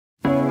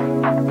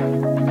Right,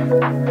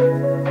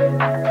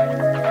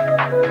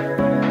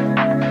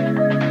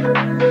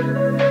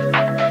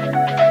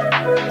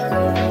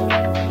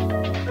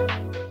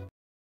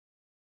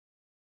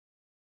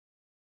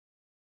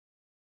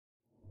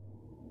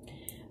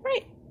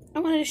 I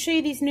wanted to show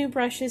you these new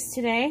brushes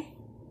today.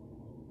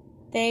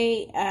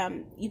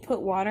 You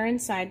put water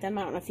inside them.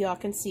 I don't know if y'all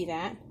can see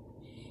that.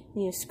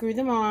 You screw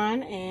them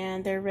on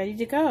and they're ready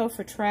to go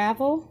for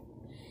travel.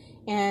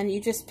 And you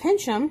just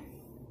pinch them.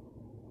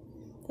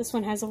 This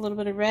one has a little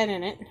bit of red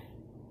in it.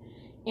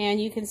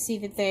 And you can see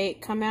that they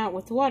come out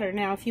with water.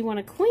 Now if you want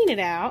to clean it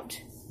out,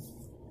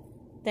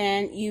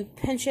 then you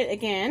pinch it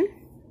again.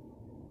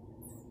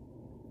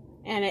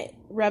 And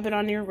rub it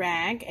on your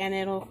rag and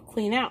it'll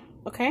clean out,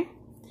 okay?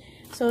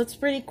 So it's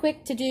pretty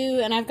quick to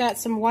do, and I've got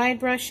some wide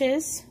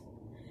brushes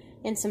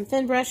and some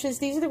thin brushes.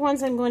 These are the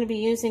ones I'm going to be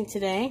using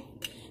today.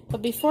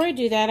 But before I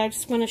do that, I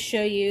just want to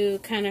show you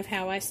kind of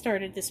how I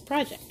started this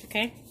project,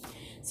 okay?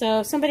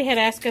 So somebody had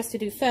asked us to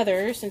do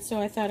feathers, and so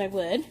I thought I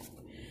would.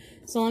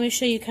 So let me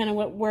show you kind of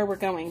where we're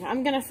going.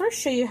 I'm going to first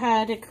show you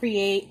how to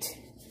create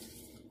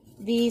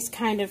these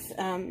kind of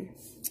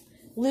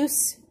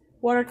loose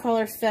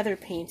watercolor feather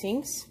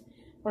paintings.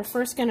 We're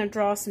first going to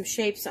draw some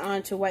shapes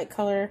onto white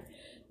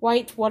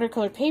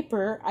watercolor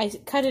paper. I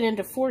cut it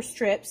into 4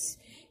 strips,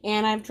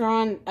 and I've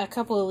drawn a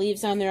couple of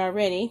leaves on there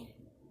already.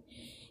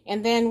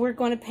 And then we're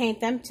going to paint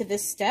them to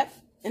this step.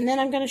 And then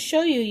I'm going to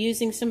show you,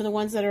 using some of the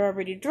ones that are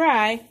already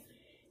dry,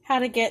 how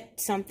to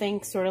get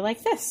something sort of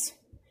like this.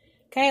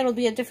 Okay, it'll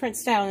be a different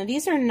style. And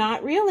these are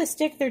not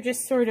realistic. They're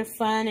just sort of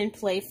fun and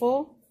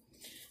playful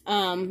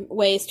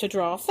ways to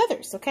draw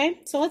feathers, okay?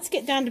 So let's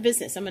get down to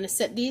business. I'm going to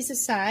set these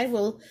aside.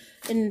 We'll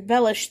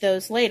embellish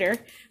those later.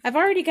 I've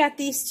already got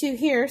these 2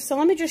 here, so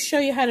let me just show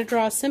you how to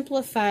draw a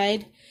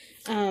simplified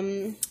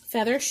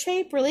feather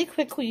shape really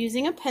quickly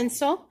using a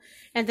pencil,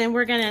 and then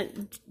we're going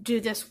to do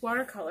this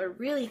watercolor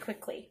really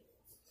quickly,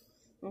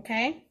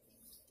 okay?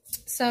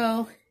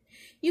 So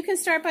you can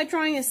start by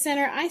drawing a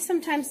center. I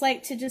sometimes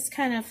like to just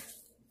kind of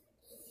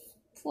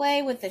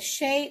play with the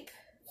shape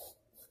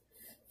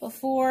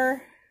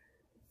before.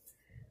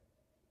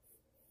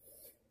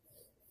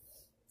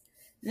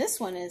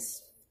 This one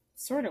is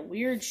sort of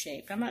weird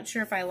shaped. I'm not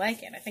sure if I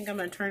like it. I think I'm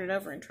going to turn it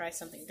over and try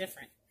something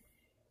different.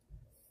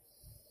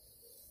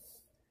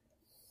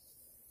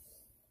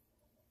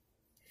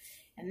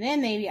 And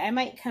then maybe I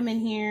might come in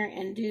here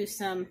and do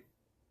some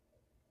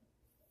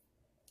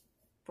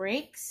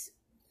breaks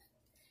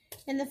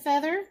in the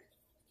feather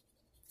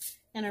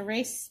and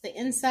erase the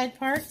inside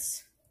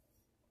parts.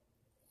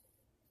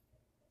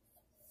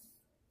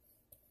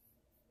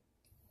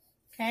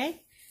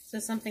 Okay, so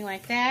something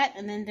like that.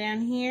 And then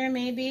down here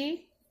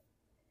maybe.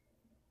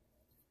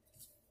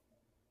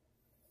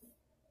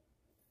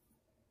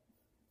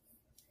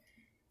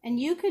 And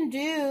you can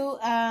do,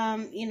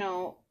 you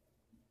know,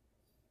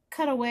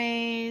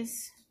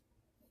 cutaways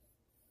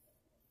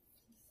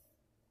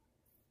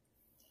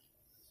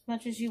as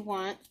much as you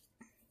want.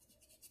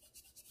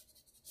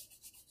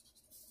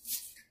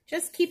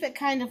 Just keep it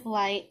kind of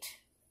light.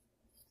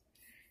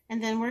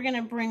 And then we're going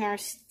to bring our,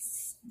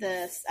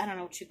 I don't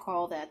know what you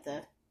call that,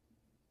 the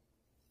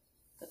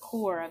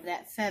core of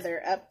that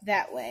feather up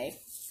that way.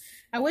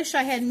 I wish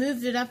I had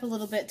moved it up a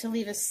little bit to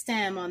leave a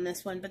stem on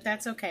this one, but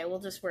that's okay. We'll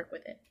just work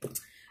with it.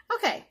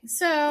 Okay,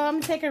 so I'm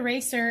going to take a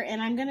eraser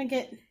and I'm going to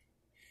get,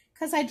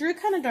 because I drew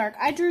kind of dark.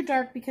 I drew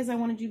dark because I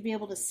wanted you to be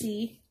able to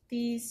see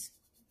these.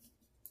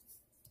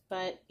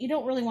 But you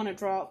don't really want to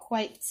draw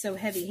quite so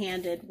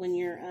heavy-handed when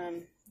you're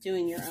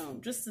doing your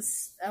own. Just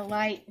a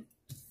light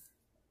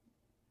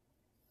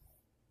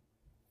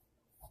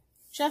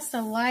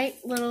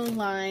little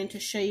line to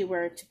show you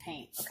where to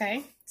paint,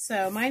 okay?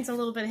 So mine's a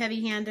little bit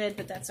heavy-handed,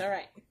 but that's all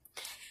right.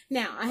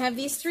 Now, I have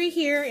these 3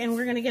 here, and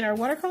we're going to get our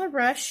watercolor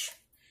brush,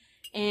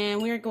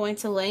 and we're going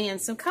to lay in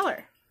some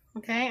color,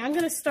 okay? I'm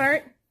going to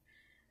start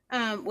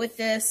with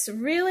this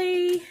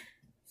really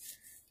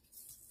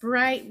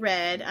bright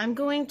red. I'm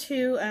going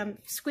to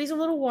squeeze a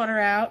little water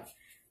out.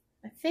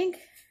 I think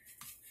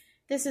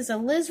this is a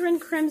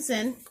Alizarin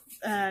Crimson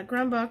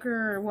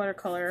Grumbacher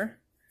watercolor.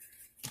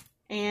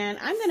 And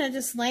I'm going to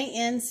just lay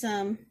in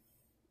some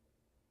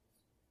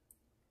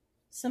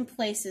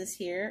places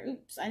here.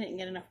 Oops, I didn't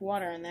get enough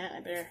water in that. I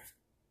better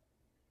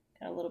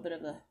got a little bit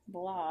of a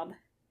blob.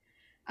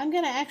 I'm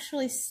going to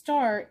actually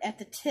start at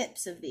the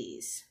tips of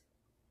these.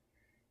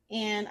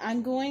 And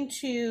I'm going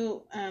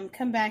to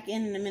come back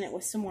in a minute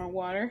with some more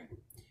water.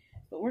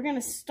 But we're going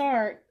to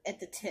start at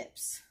the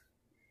tips.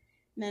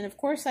 And then, of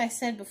course, I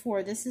said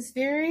before, this is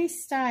very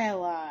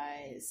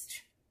stylized.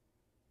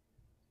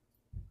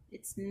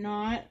 It's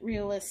not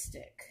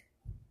realistic.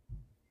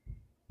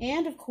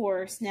 And, of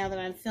course, now that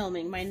I'm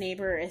filming, my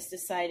neighbor has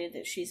decided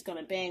that she's going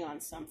to bang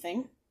on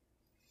something.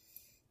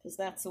 Because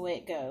that's the way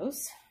it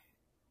goes.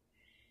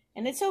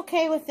 And it's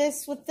okay with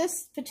this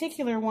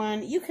particular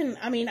one. You can,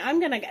 I mean, I'm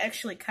going to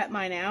actually cut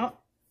mine out.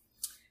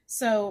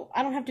 So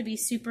I don't have to be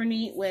super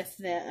neat with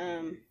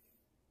the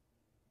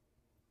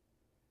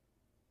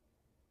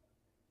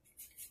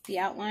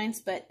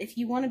outlines. But if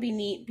you want to be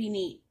neat, be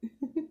neat.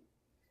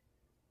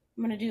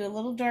 I'm going to do a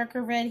little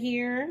darker red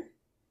here.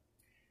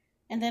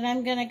 And then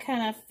I'm going to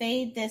kind of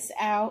fade this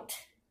out.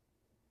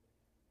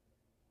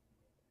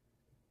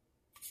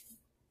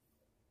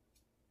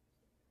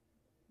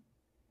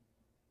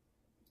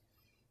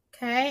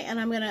 Okay, and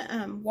I'm going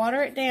to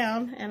water it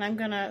down, and I'm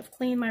going to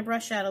clean my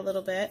brush out a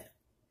little bit.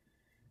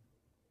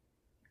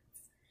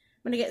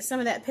 I'm going to get some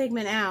of that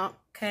pigment out,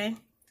 okay?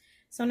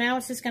 So now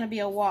it's just going to be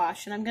a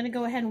wash, and I'm going to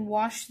go ahead and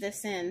wash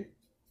this in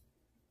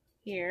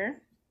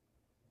here.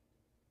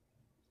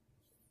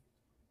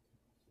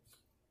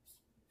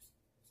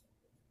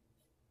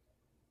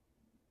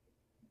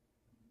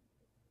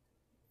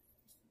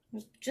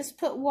 Just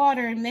put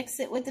water and mix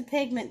it with the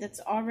pigment that's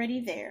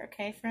already there,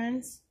 okay,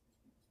 friends?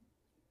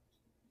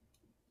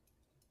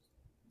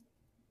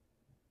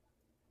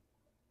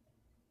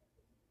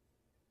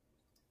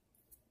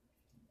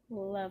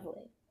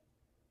 Lovely.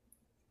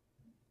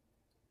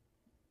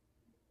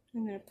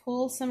 I'm going to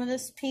pull some of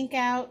this pink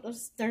out,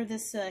 or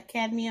this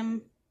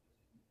cadmium,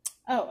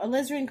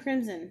 alizarin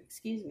crimson,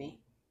 excuse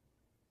me.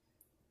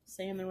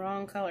 Saying the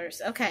wrong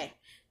colors. Okay,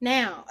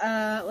 now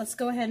let's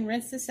go ahead and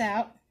rinse this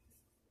out.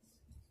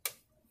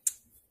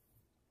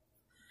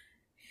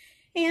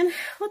 And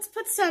let's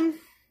put some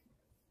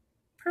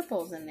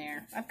purples in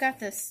there. I've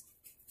got this,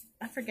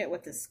 I forget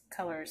what this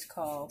color is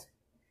called.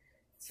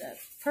 It's a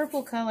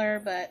purple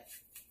color, but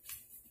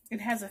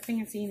it has a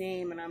fancy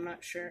name, and I'm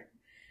not sure.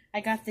 I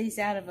got these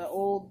out of an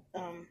old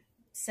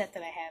set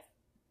that I have.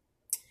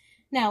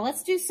 Now,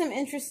 let's do some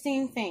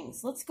interesting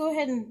things. Let's go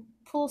ahead and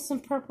pull some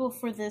purple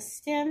for this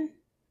stem.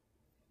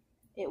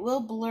 It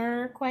will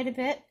blur quite a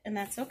bit, and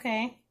that's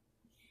okay.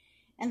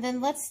 And then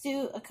let's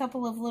do a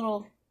couple of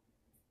little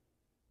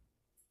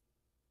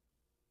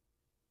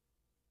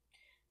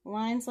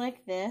lines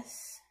like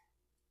this.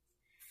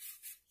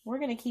 We're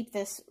going to keep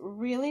this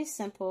really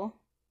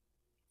simple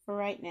for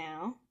right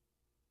now.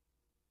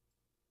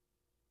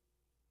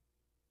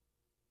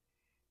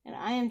 And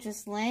I am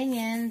just laying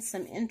in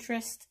some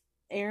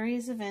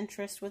areas of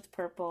interest with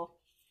purple.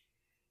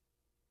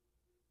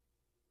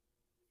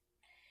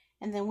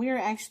 And then we're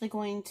actually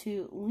going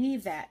to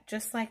leave that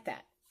just like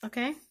that,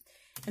 okay?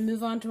 And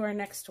move on to our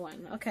next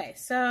one. Okay,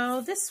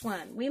 so this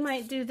one, we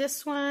might do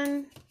this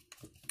one.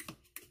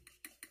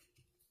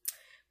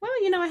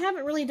 Well, you know, I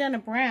haven't really done a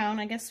brown.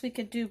 I guess we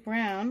could do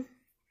brown.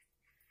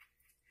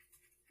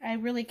 I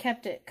really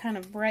kept it kind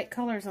of bright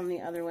colors on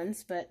the other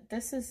ones, but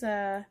this is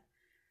a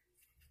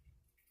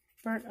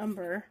burnt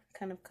umber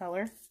kind of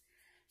color.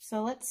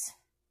 So let's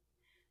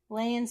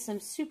lay in some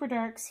super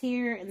darks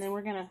here, and then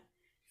we're going to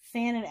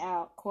fan it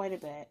out quite a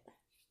bit.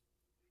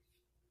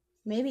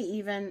 Maybe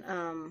even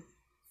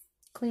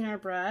clean our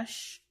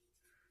brush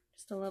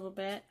just a little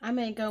bit. I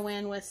may go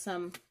in with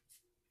some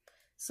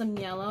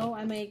yellow.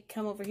 I may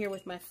come over here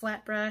with my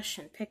flat brush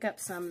and pick up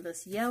some of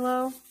this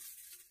yellow.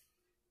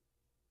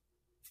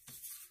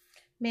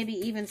 Maybe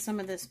even some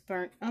of this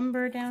burnt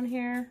umber down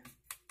here,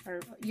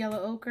 or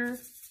yellow ochre.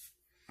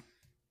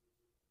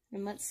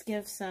 And let's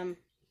give some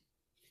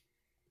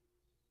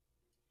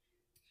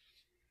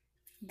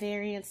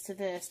variance to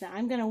this. Now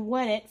I'm going to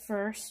wet it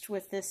first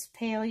with this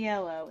pale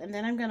yellow, and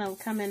then I'm going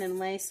to come in and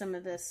lay some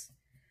of this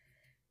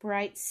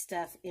bright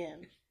stuff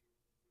in.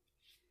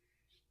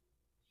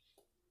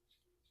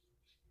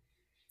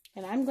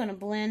 And I'm going to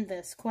blend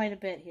this quite a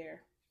bit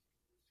here.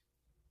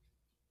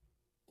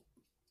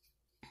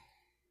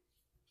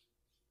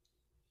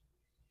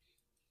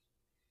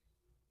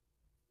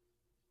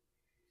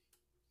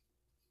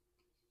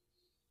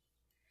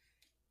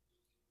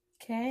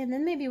 Okay, and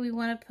then maybe we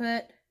want to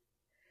put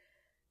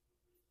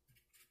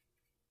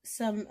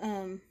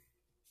some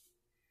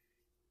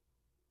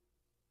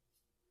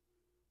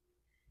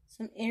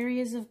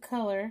areas of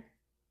color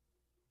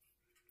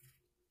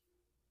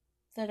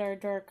that are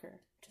darker,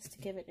 just to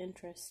give it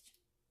interest.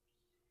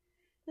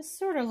 This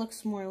sort of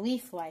looks more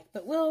leaf-like,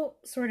 but we'll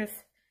sort of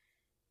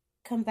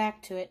come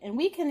back to it. And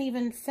we can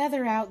even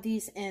feather out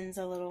these ends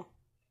a little.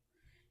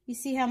 You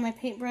see how my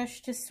paintbrush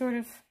just sort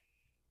of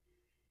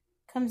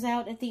comes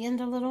out at the end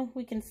a little?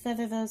 We can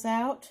feather those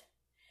out.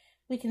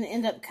 We can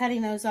end up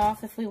cutting those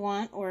off if we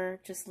want,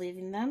 or just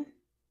leaving them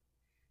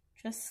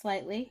just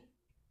slightly.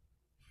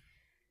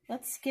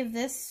 Let's give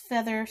this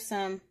feather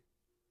some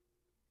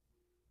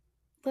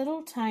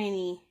little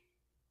tiny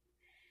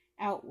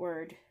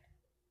outward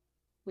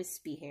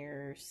wispy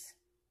hairs.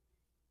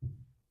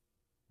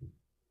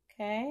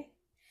 Okay,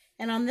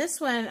 and on this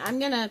one I'm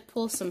gonna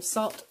pull some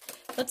salt.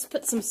 Let's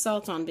put some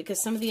salt on, because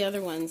some of the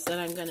other ones that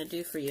I'm gonna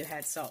do for you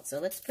had salt.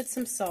 So let's put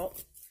some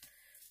salt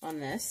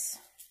on this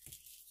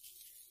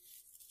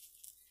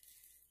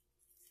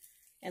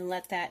and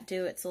let that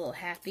do its little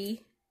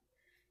happy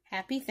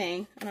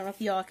thing. I don't know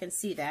if y'all can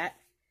see that.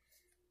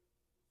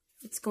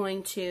 It's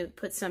going to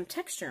put some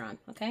texture on,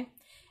 okay?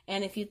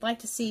 And if you'd like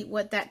to see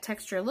what that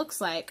texture looks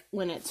like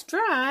when it's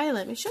dry,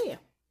 let me show you.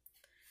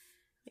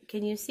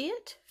 Can you see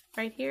it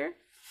right here?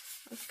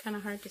 It's kind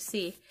of hard to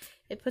see.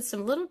 It puts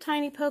some little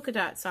tiny polka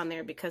dots on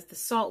there because the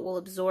salt will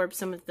absorb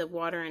some of the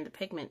water and the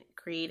pigment,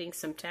 creating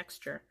some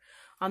texture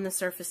on the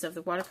surface of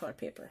the watercolor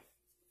paper.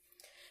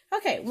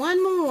 Okay,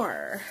 one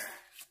more.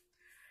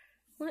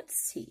 Let's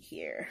see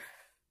here.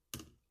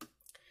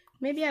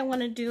 Maybe I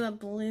want to do a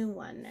blue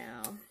one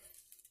now.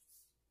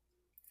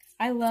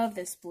 I love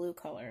this blue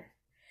color.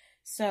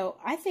 So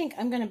I think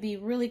I'm going to be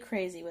really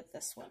crazy with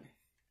this one.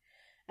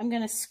 I'm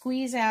going to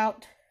squeeze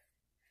out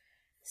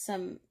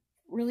some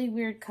really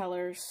weird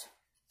colors.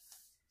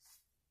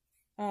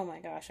 Oh my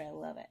gosh, I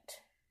love it.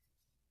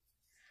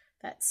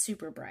 That's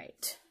super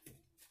bright.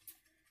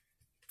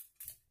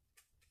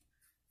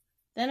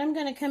 Then I'm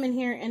going to come in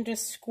here and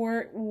just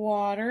squirt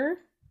water.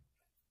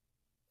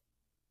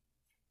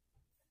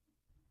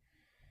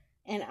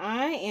 And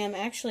I am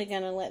actually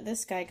going to let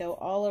this guy go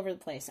all over the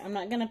place. I'm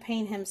not going to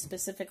paint him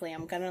specifically.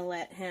 I'm going to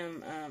let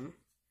him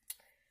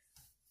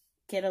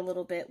get a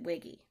little bit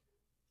wiggy.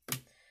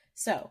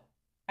 So,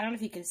 I don't know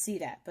if you can see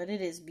that, but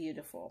it is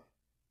beautiful.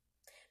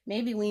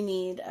 Maybe we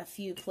need a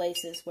few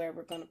places where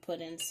we're going to put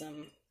in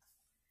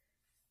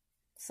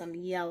some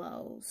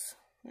yellows.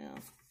 Well,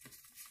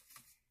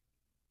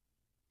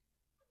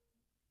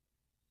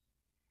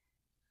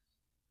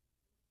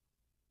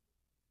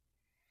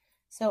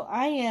 so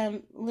I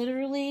am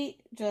literally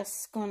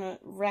just going to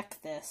wreck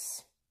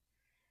this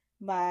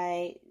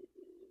by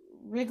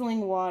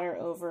wriggling water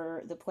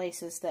over the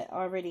places that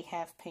already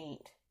have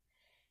paint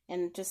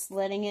and just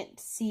letting it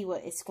see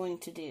what it's going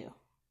to do.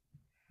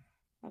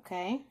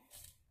 Okay?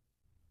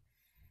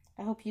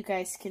 I hope you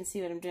guys can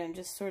see what I'm doing.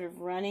 Just sort of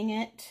running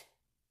it,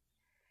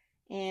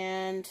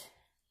 and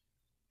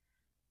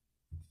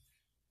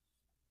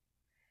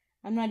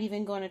I'm not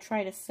even going to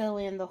try to fill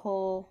in the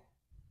whole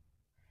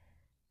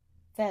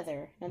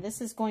feather. Now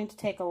this is going to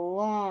take a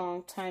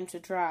long time to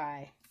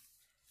dry,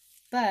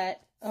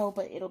 but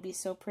it'll be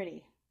so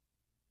pretty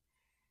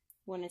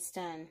when it's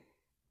done.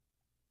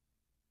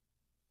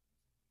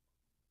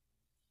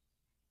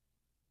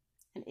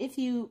 And if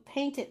you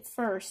paint it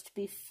first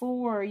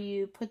before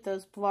you put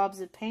those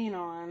blobs of paint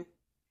on,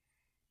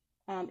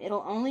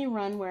 it'll only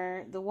run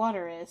where the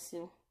water is.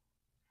 So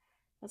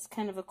that's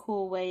kind of a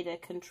cool way to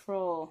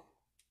control.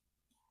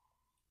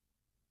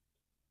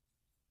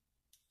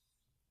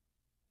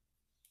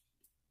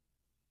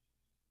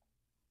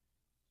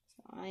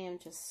 So I am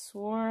just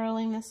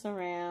swirling this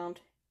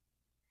around.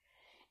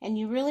 And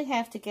you really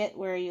have to get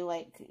where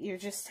you're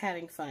just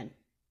having fun.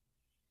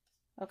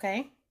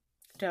 Okay?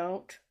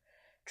 Don't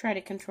try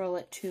to control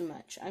it too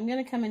much. I'm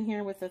going to come in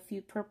here with a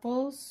few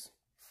purples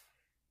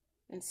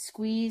and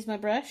squeeze my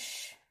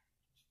brush.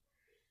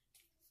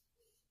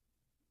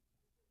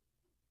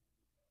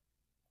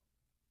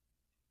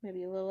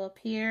 Maybe a little up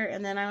here.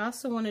 And then I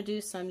also want to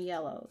do some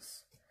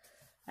yellows.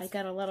 I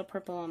got a lot of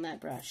purple on that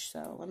brush,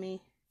 so let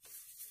me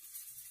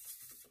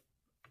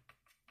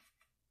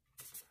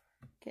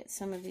get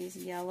some of these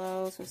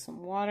yellows with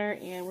some water,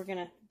 and we're going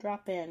to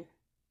drop in.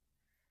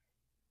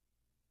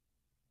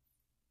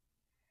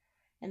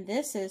 And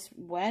this is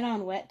wet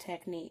on wet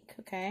technique,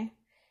 okay?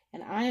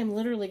 And I am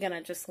literally going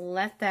to just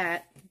let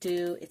that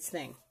do its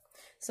thing.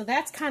 So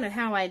that's kind of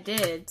how I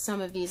did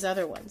some of these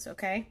other ones,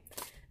 okay?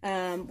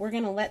 We're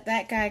going to let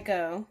that guy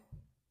go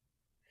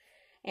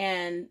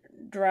and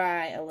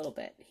dry a little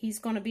bit. He's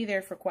going to be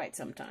there for quite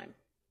some time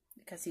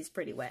because he's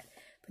pretty wet.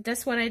 But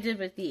that's what I did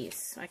with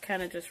these. I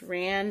kind of just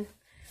ran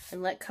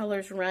and let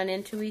colors run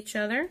into each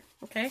other.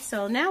 Okay,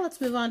 so now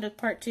let's move on to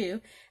part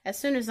 2. As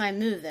soon as I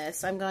move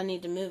this, I'm going to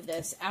need to move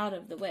this out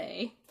of the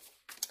way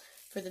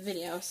for the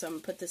video. So I'm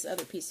going to put this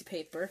other piece of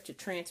paper to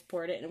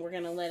transport it, and we're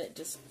going to let it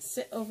just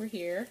sit over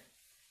here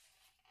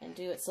and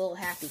do its little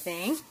happy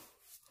thing.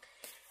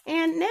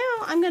 And now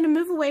I'm going to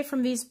move away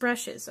from these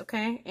brushes,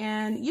 okay?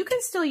 And you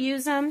can still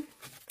use them,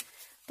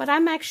 but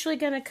I'm actually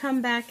going to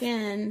come back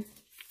in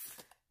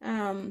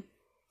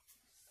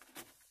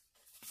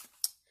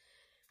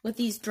with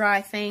these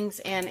dry things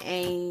and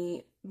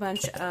a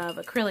bunch of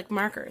acrylic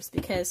markers,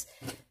 because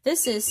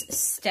this is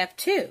step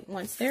 2.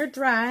 Once they're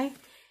dry,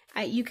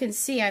 you can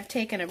see I've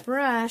taken a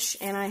brush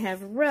and I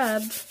have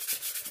rubbed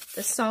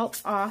the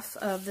salt off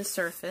of the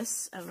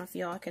surface. I don't know if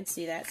y'all can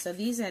see that. So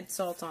these had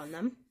salt on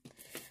them.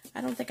 I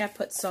don't think I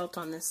put salt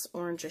on this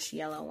orangish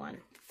yellow one.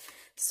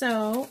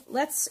 So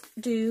let's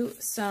do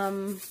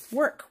some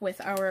work with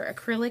our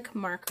acrylic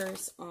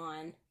markers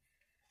on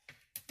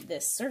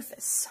this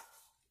surface.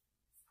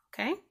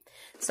 Okay,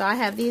 so I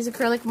have these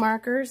acrylic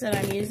markers that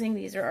I'm using.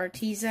 These are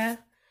Arteza,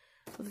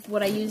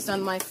 what I used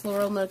on my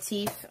floral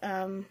motif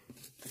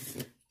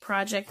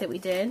project that we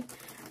did.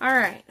 All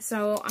right,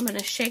 so I'm going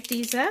to shake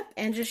these up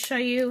and just show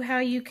you how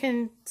you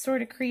can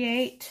sort of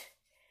create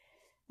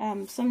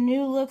some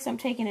new looks. I'm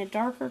taking a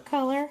darker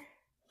color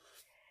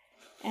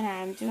and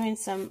I'm doing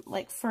some,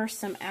 first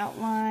some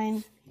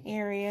outline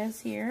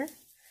areas here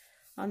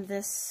on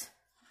this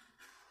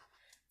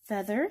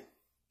feather.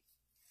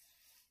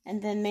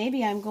 And then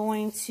maybe I'm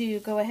going to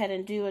go ahead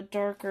and do a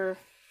darker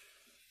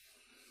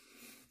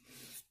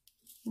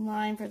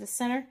line for the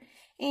center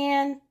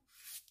and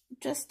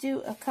just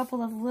do a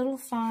couple of little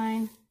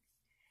fine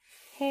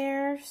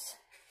hairs.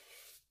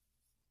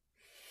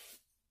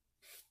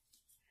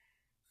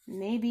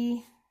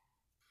 Maybe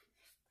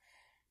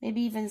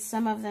Maybe even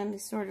some of them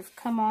sort of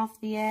come off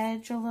the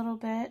edge a little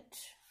bit,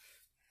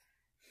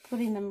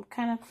 putting them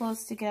kind of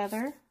close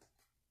together.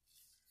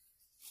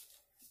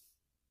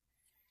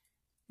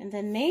 And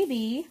then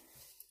maybe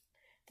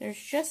there's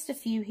just a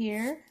few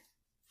here.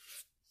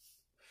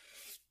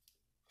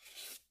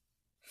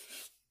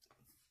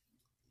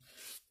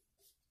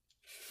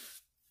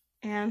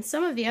 And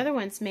some of the other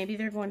ones, maybe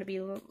they're going to be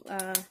a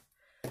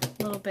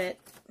little bit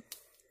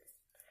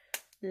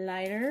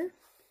lighter.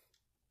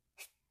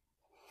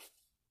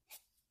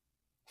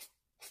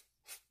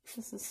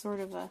 This is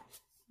sort of a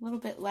little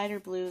bit lighter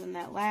blue than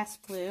that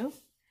last blue,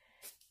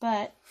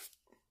 but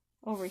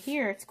over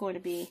here it's going to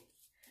be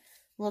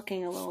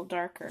looking a little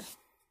darker.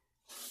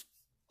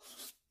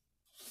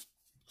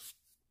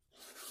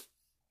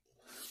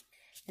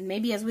 And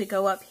maybe as we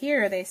go up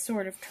here, they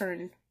sort of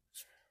turn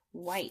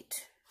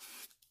white.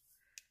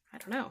 I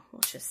don't know.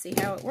 Let's just see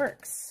how it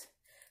works.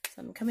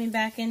 So I'm coming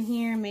back in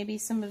here. Maybe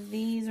some of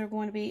these are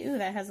going to be, ooh,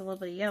 that has a little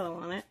bit of yellow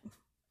on it.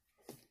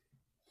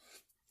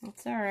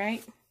 That's all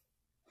right.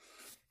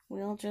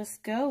 We'll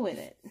just go with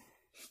it.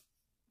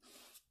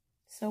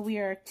 So we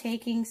are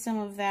taking some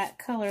of that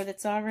color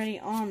that's already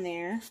on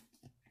there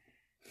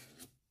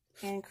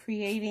and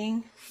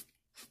creating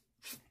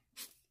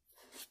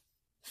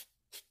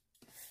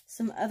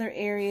some other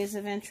areas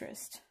of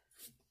interest.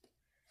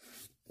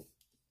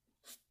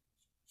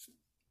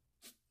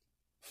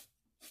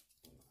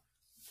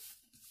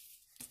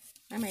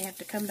 I may have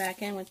to come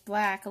back in with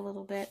black a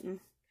little bit,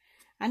 and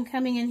I'm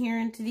coming in here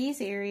into these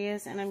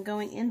areas and I'm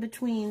going in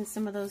between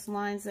some of those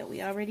lines that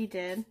we already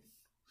did.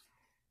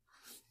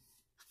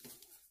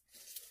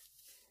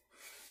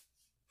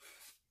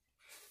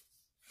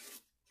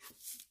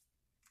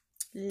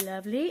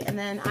 Lovely. And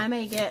then I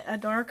may get a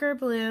darker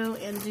blue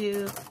and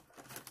do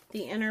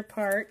the inner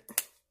part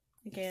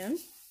again.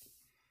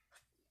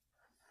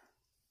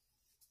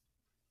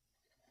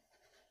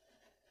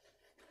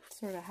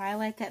 Sort of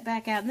highlight that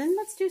back out. And then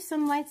let's do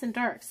some lights and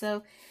darks.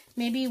 So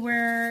maybe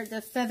where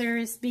the feather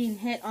is being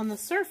hit on the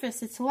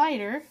surface, it's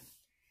lighter.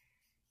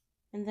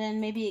 And then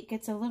maybe it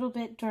gets a little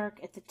bit dark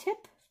at the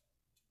tip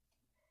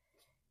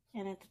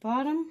and at the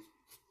bottom.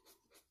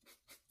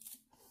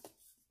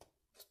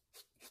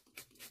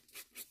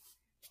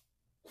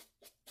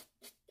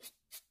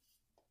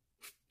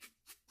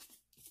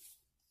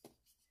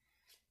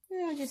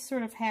 Just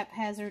sort of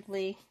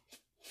haphazardly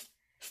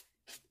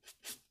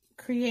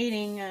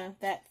creating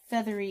that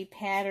feathery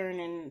pattern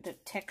and the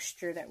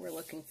texture that we're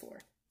looking for.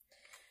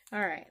 All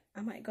right,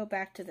 I might go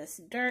back to this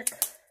dark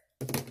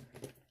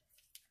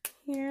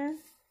here.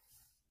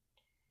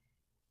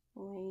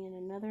 Lay in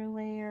another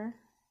layer.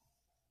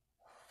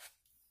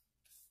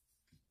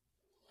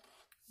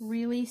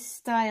 Really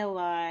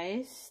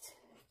stylized.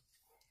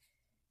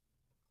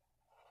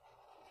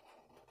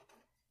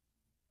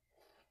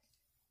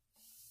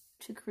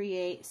 To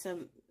create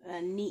some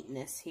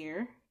neatness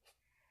here.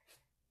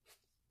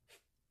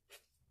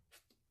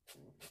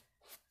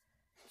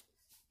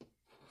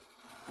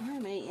 I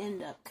may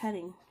end up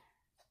cutting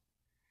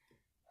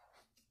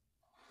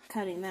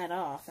that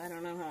off. I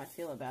don't know how I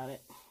feel about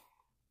it.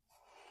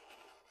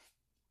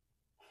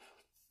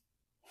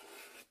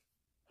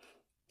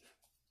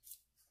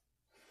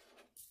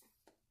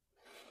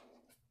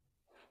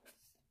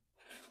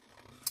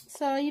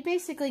 So you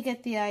basically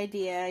get the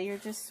idea. You're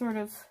just sort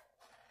of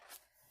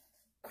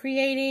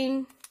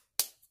creating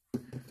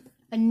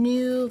a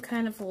new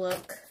kind of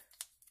look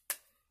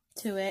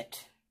to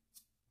it.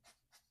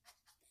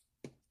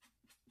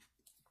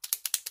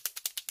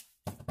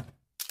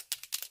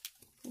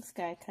 This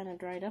guy kind of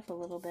dried up a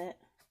little bit.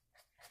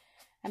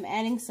 I'm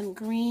adding some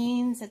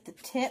greens at the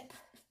tip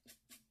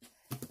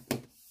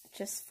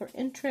just for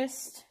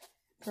interest,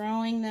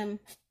 drawing them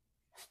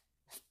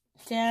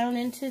down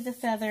into the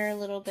feather a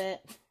little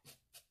bit.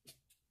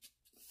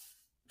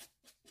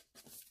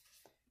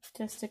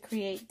 Just to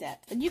create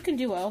depth. And you can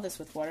do all this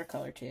with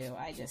watercolor too.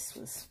 I just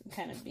was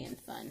kind of being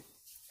fun.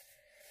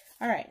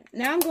 Alright,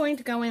 now I'm going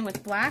to go in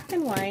with black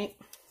and white.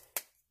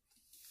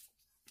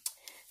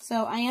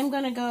 So I am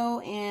going to go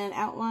and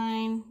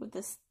outline with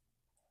this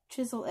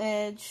chisel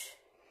edge,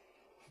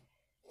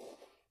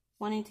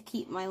 wanting to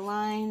keep my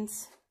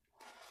lines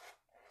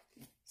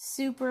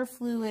super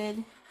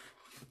fluid,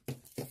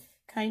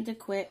 kind of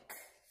quick.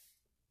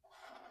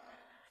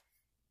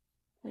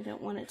 We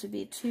don't want it to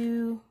be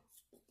too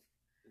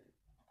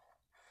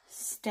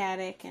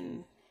static,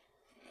 and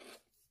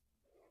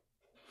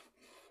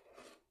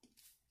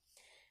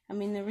I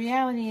mean, the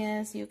reality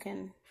is you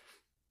can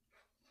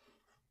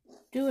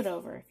do it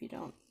over if you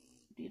don't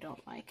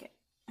like it.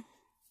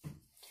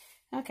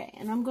 Okay,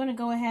 and I'm going to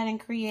go ahead and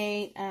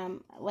create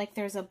like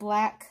there's a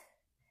black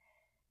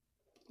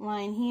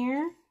line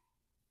here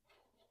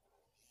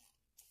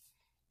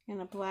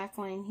and a black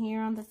line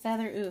here on the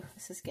feather. Ooh,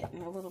 this is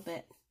getting a little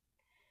bit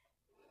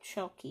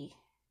chalky.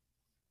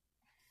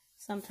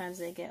 Sometimes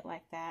they get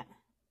like that.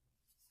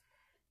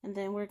 And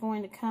then we're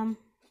going to come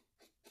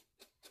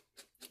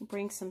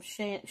bring some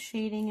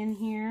shading in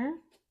here.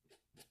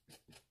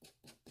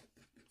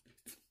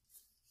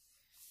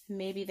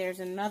 Maybe there's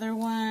another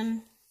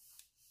one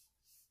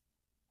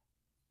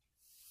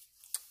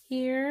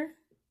here.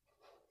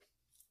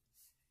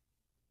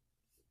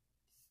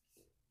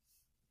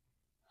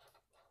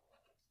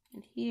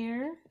 And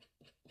here.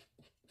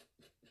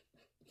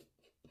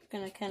 I'm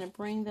going to kind of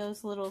bring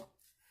those little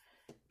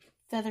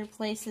feather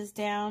places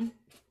down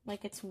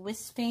like it's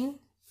wisping.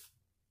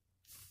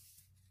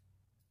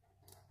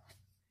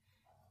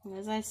 And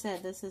as I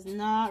said, this is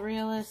not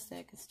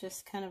realistic. It's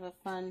just kind of a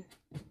fun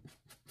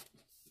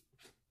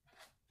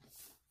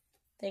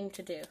thing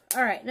to do.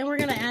 Alright, then we're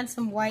going to add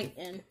some white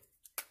in.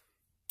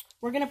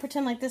 We're going to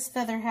pretend like this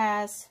feather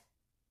has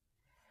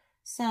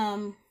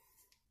some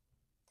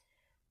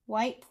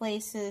white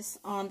places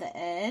on the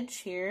edge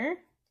here.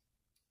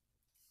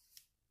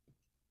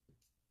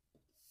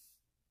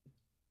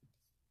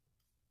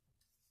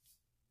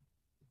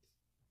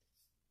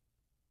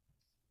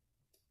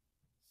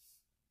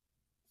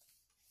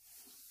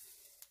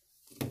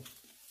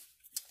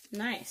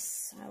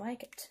 Nice. I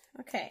like it.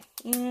 Okay,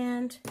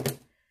 and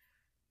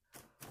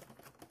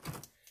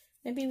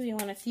maybe we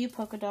want a few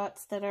polka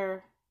dots that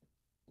are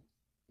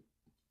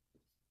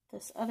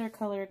this other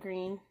color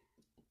green.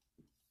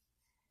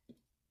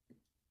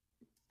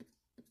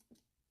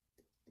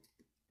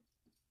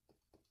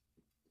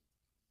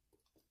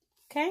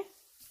 Okay.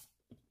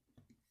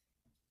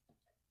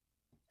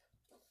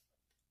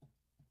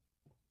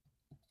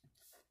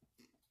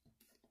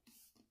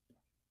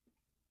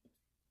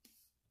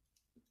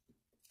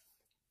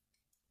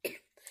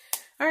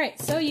 All right,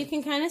 so you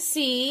can kind of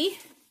see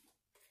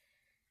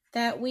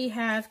that we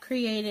have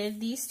created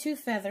these two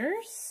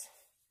feathers,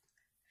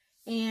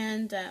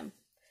 and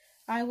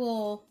I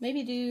will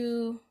maybe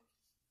do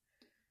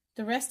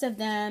the rest of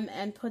them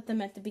and put them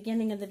at the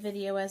beginning of the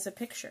video as a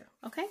picture,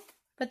 okay?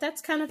 But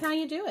that's kind of how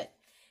you do it.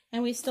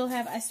 And I still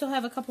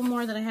have a couple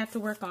more that I have to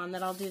work on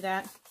that I'll do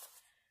that,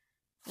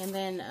 and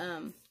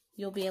then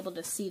you'll be able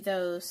to see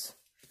those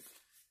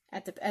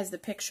as the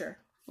picture,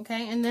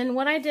 okay? And then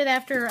what I did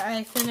after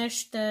I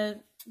finished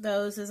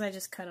those is I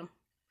just cut them.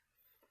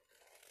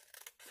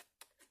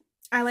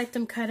 I like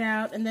them cut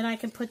out, and then I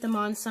can put them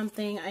on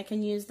something. I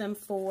can use them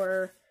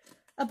for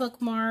a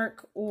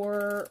bookmark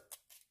or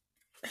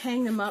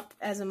hang them up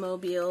as a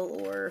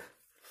mobile or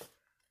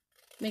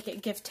make a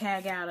gift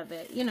tag out of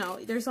it. You know,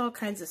 there's all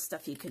kinds of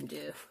stuff you can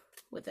do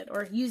with it,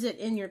 or use it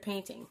in your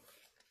painting.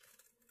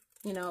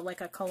 You know,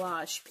 like a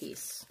collage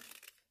piece.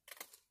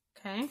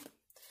 Okay?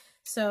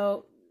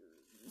 So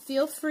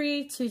feel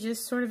free to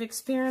just sort of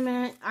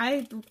experiment.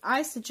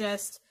 I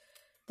suggest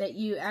that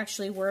you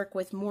actually work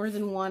with more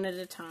than one at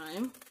a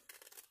time,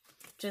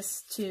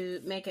 just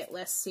to make it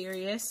less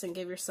serious and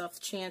give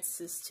yourself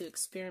chances to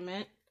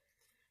experiment.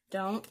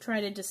 Don't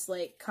try to just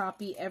like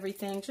copy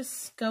everything.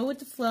 Just go with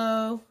the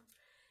flow,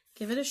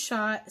 give it a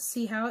shot,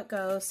 see how it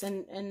goes,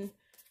 and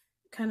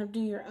kind of do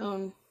your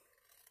own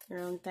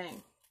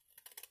thing.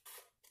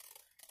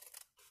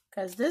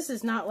 Because this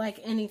is not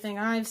like anything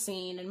I've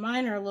seen, and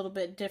mine are a little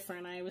bit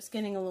different. I was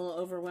getting a little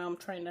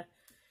overwhelmed trying to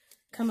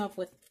come up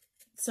with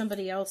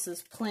somebody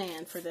else's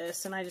plan for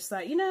this, and I just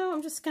thought, you know,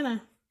 I'm just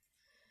gonna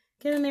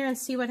get in there and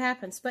see what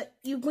happens. But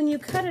when you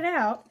cut it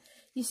out,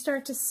 you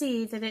start to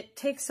see that it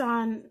takes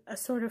on a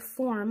sort of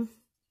form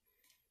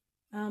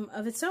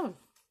of its own.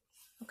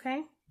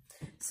 Okay?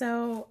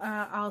 So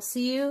I'll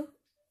see you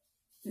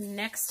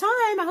next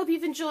time. I hope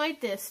you've enjoyed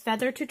this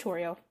feather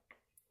tutorial.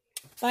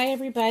 Bye,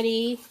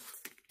 everybody.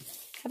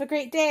 Have a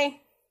great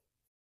day.